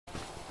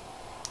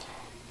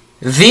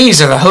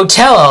These are the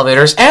hotel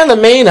elevators and the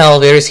main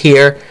elevators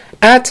here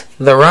at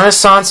the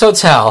Renaissance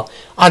Hotel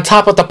on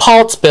top of the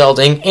Paltz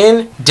building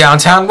in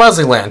downtown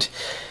Wesleyland.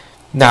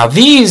 Now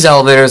these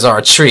elevators are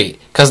a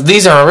treat because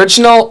these are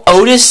original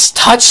Otis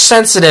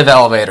touch-sensitive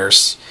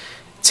elevators.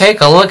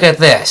 Take a look at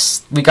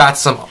this. We got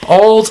some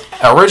old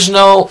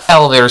original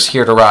elevators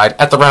here to ride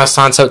at the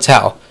Renaissance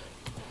Hotel.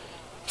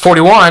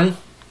 41.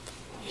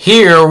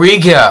 Here we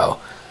go.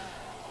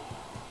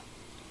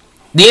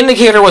 The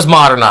indicator was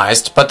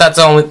modernized, but that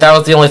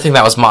was the only thing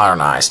that was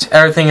modernized.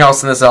 Everything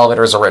else in this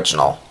elevator is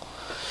original.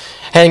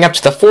 Heading up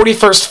to the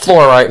 41st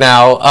floor right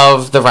now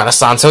of the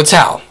Renaissance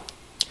Hotel.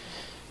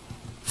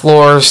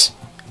 Floors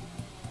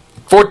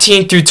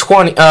 14 through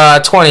 20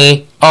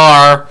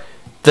 are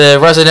the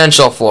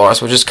residential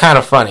floors, which is kind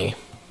of funny.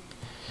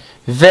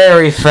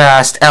 Very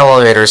fast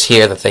elevators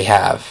here that they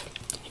have.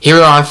 Here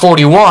we are on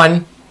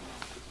 41.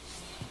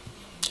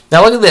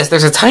 Now look at this.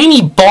 There's a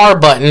tiny bar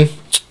button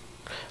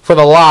for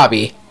the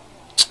lobby.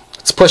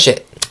 Let's push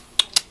it.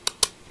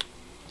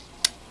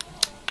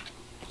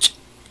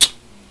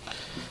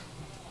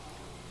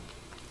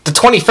 The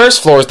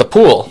 21st floor is the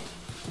pool.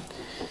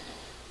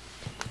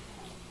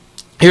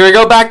 Here we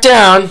go back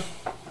down.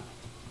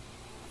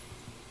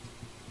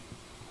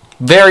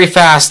 Very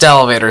fast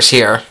elevators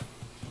here.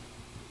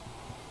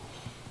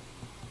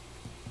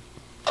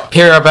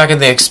 Here we are back in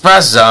the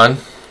express zone.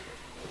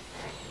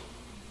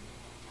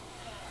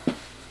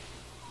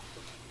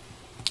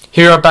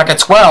 Here we are back at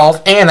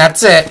 12, and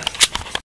that's it.